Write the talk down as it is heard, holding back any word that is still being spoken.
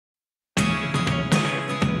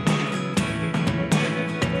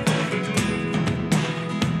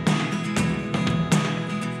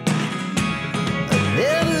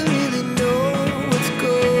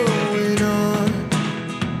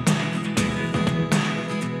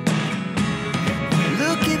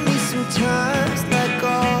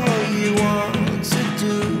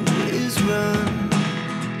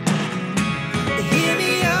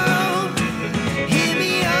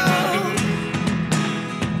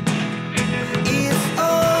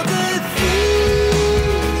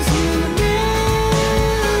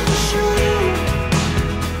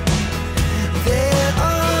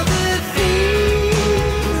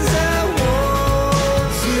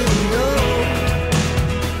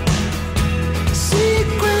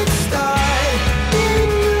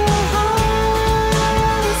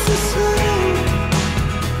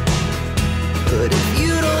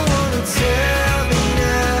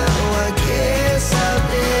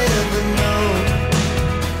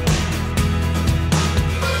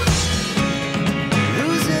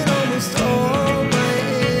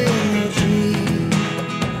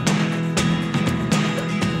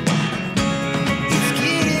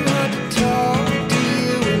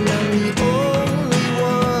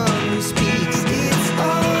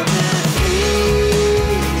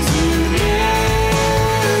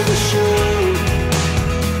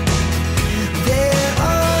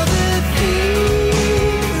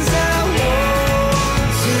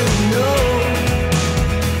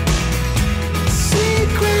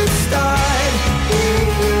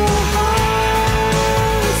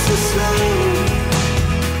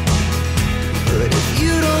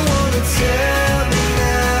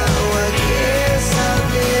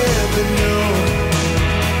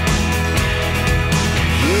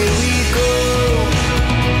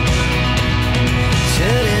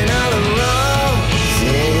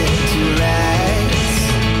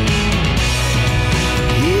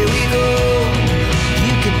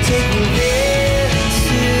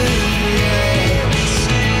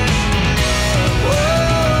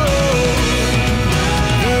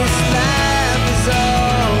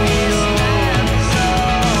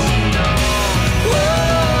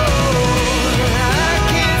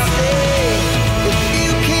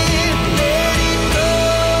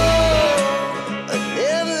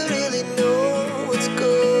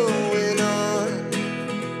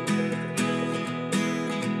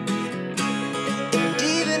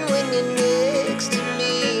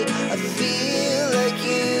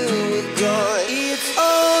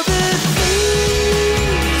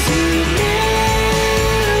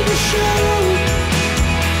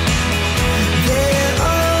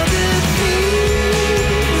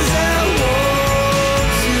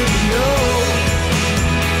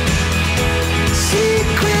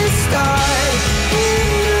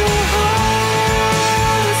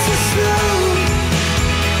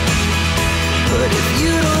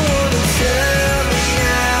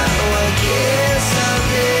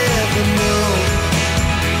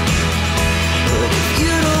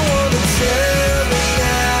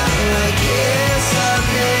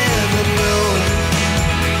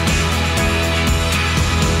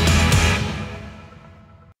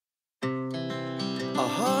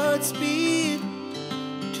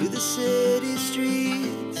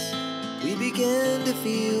to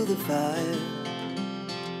feel the fire.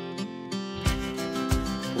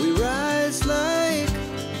 We rise like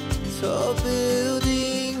tall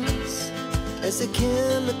buildings as the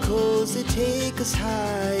chemicals, they take us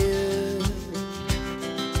higher.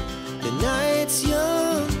 The night's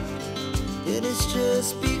young, and it's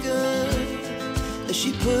just begun, as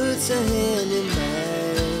she puts her hand in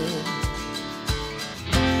mine.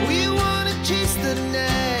 We wanna chase the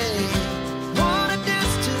night, wanna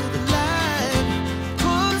dance to the light,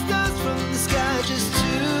 pull the stars from the sky, just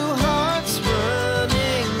two hearts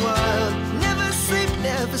running wild. Never sleep,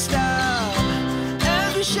 never stop,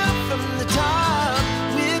 as we shout from the top.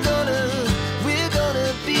 We're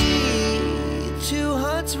gonna be two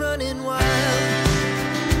hearts running wild.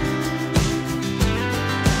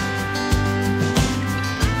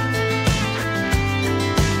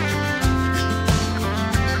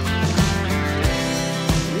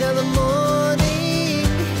 The morning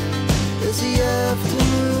is the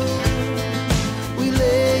afternoon. We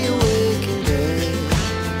lay awake in bed.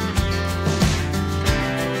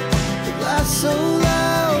 The laugh so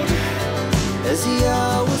loud as the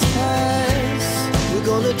hours pass. We're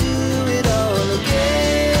gonna do it all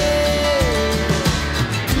again.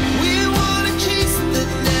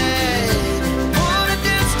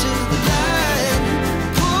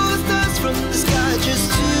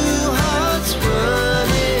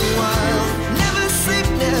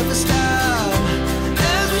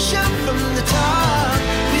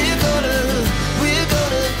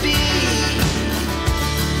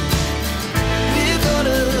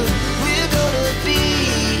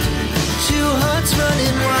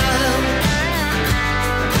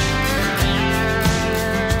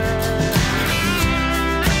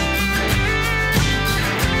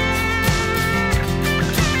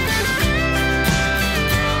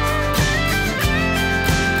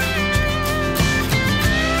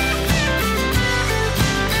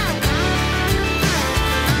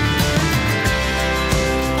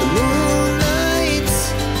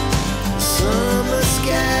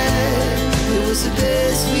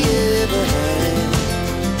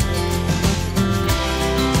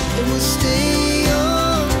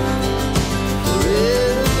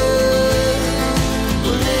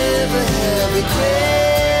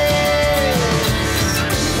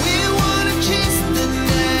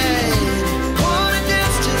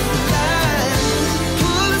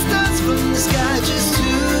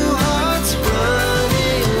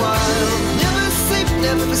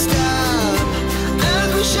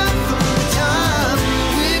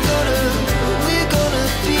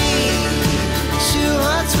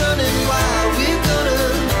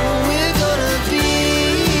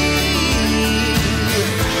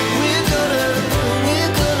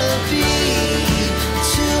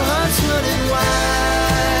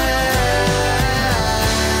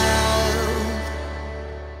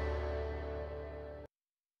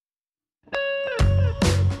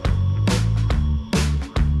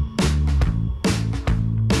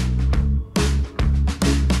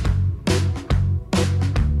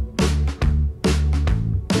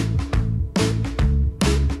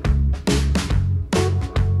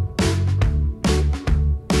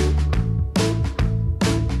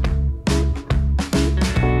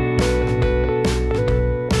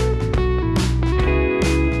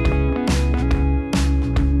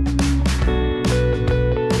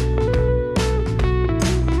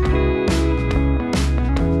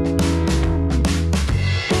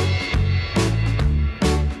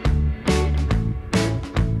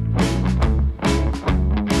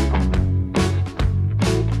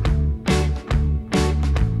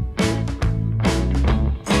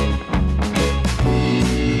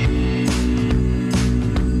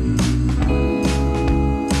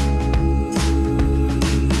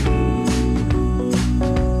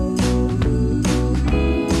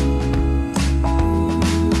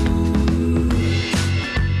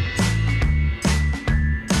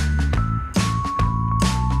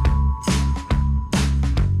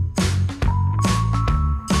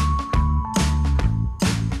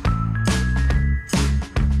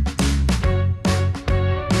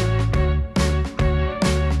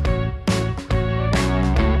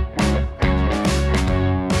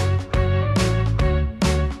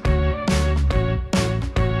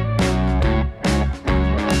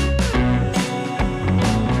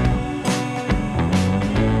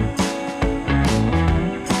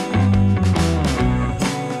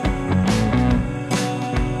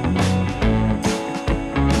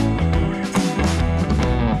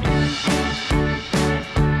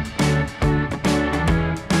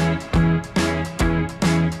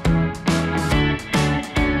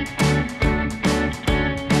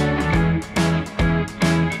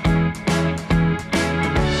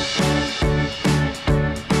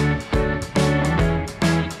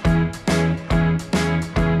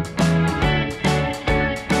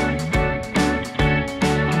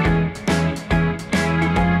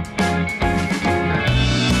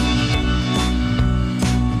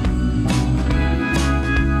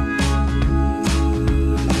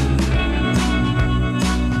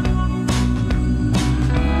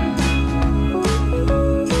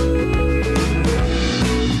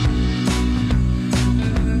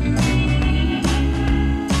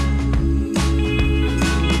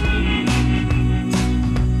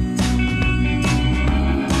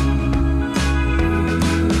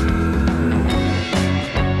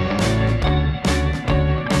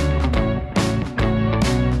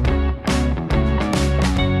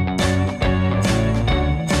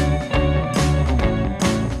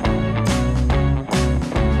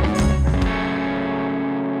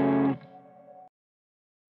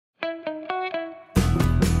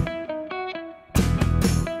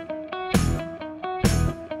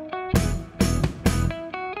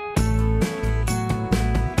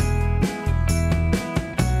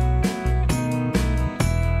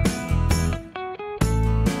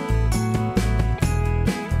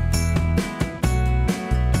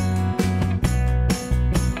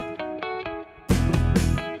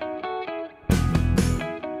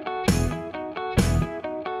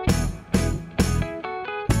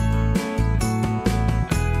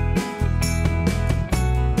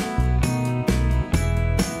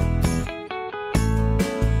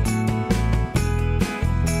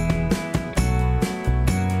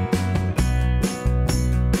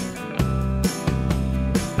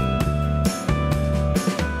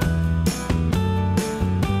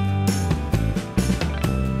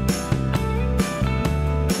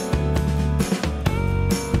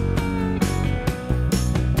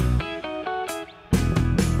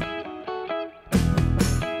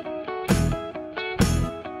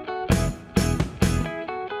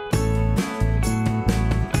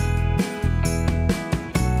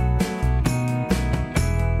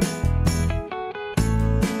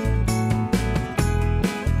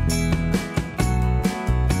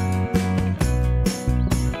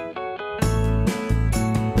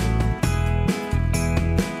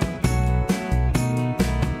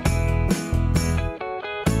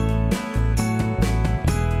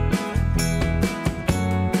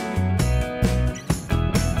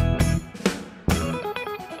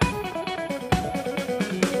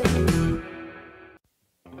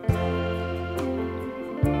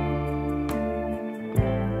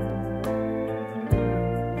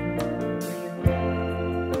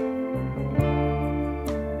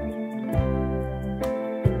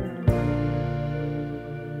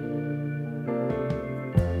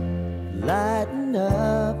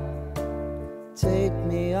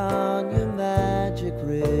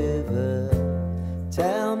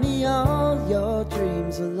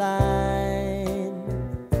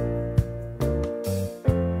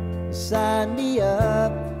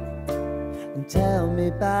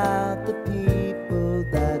 about the people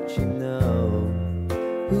that you know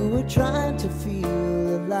who are trying to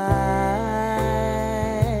feel alive.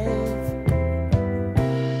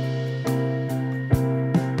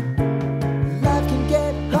 Life can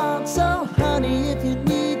get hard, so honey, if you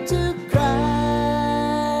need to cry,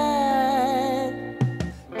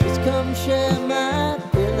 just come share my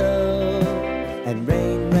pillow and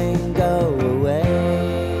rain, rain, go away.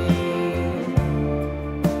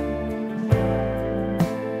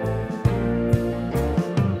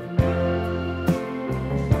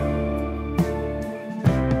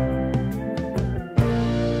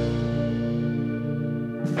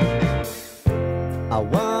 I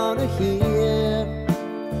wanna hear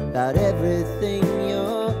about everything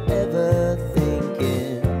you're ever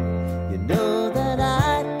thinking. You know that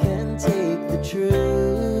I can take the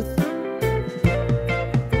truth.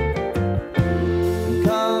 And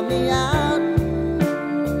call me out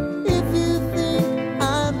if you think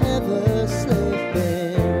I'm never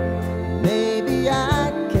slipping. Maybe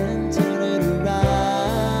I can turn it around.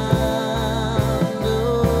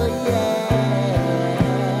 Oh yeah.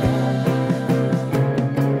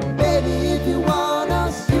 Baby, if you want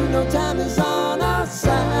us, you know time is on our side.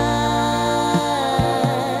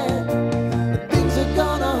 But things are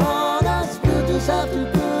gonna haunt us, we'll just have to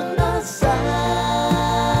put aside.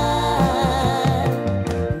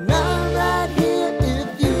 And I'm right here if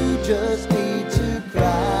you just need to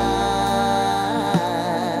cry.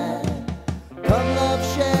 Come love,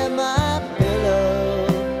 share my pillow,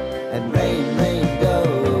 and rain, rain, go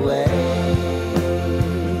away.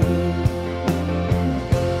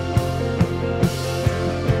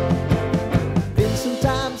 Been some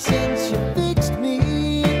time since you fixed me.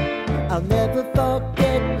 I'll never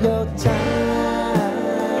forget your time.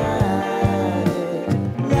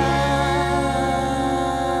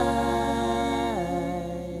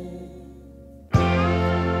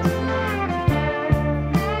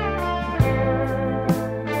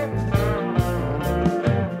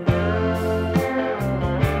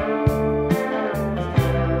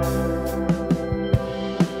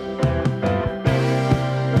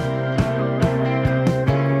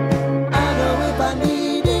 I know if I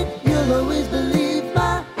need it, you'll always believe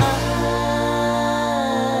my eyes.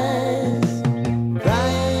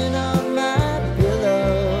 Crying on my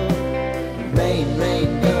pillow, rain, rain,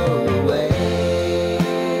 go away.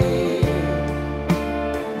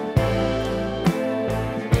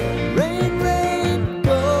 Rain, rain,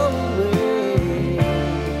 go away.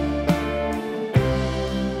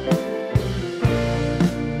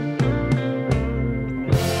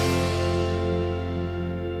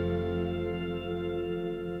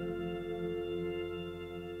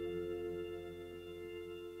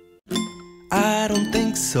 I don't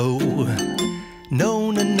think so.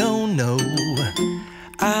 No, no, no, no.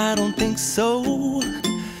 I don't think so.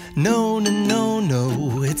 No, no, no,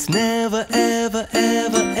 no. It's never, ever,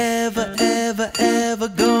 ever, ever, ever, ever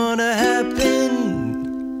gonna happen.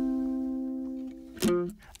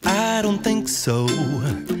 I don't think so.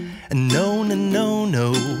 No, no, no,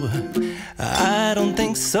 no. I don't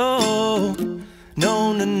think so.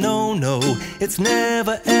 No, no, no, no. It's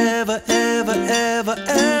never, ever, ever, ever,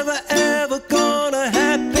 ever, ever gonna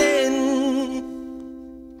happen.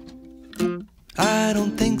 I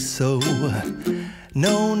don't think so.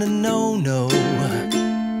 No, no, no, no.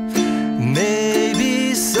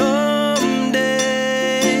 Maybe someday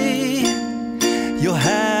you'll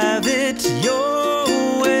have it your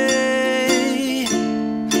way.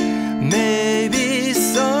 Maybe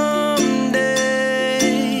someday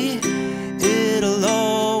it'll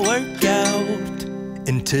all work out.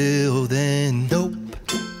 Until then, nope,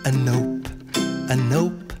 a nope, a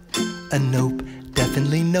nope, a nope,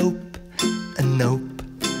 definitely nope, a nope,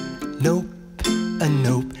 nope, a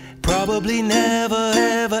nope. Probably never,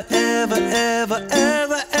 ever, ever, ever,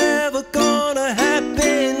 ever, ever gonna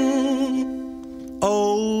happen.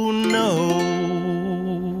 Oh no.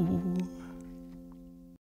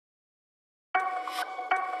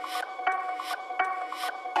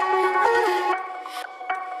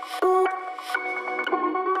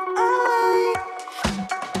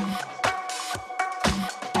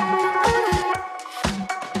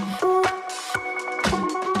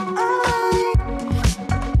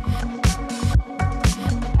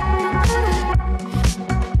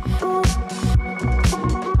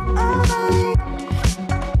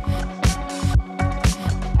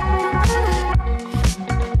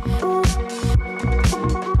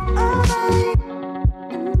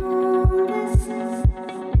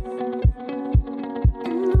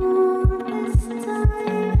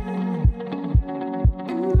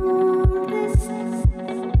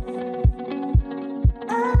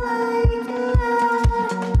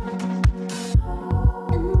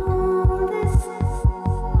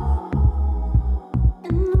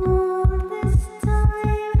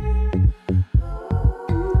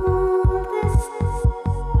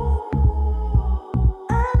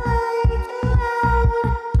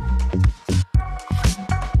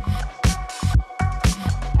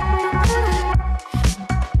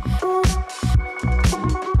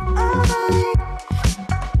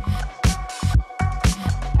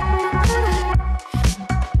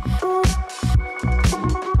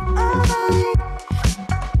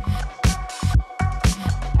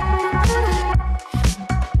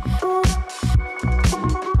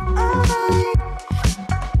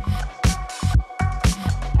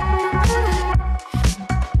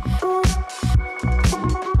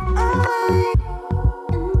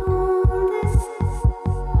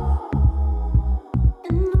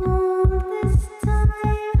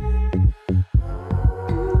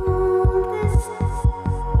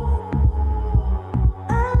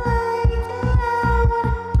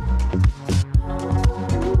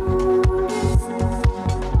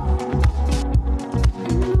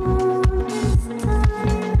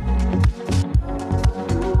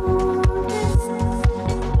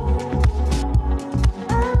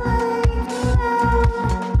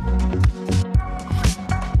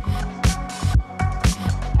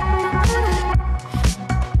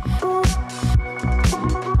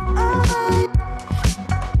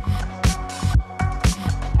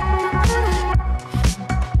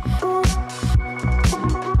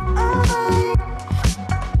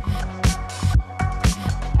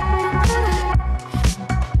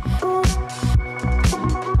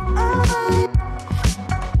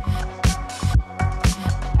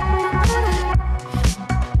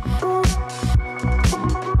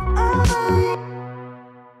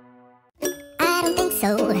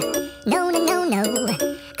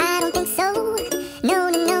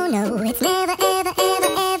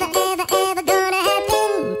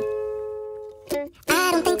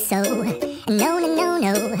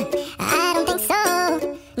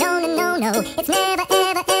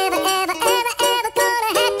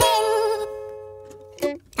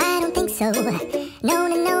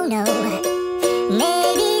 know.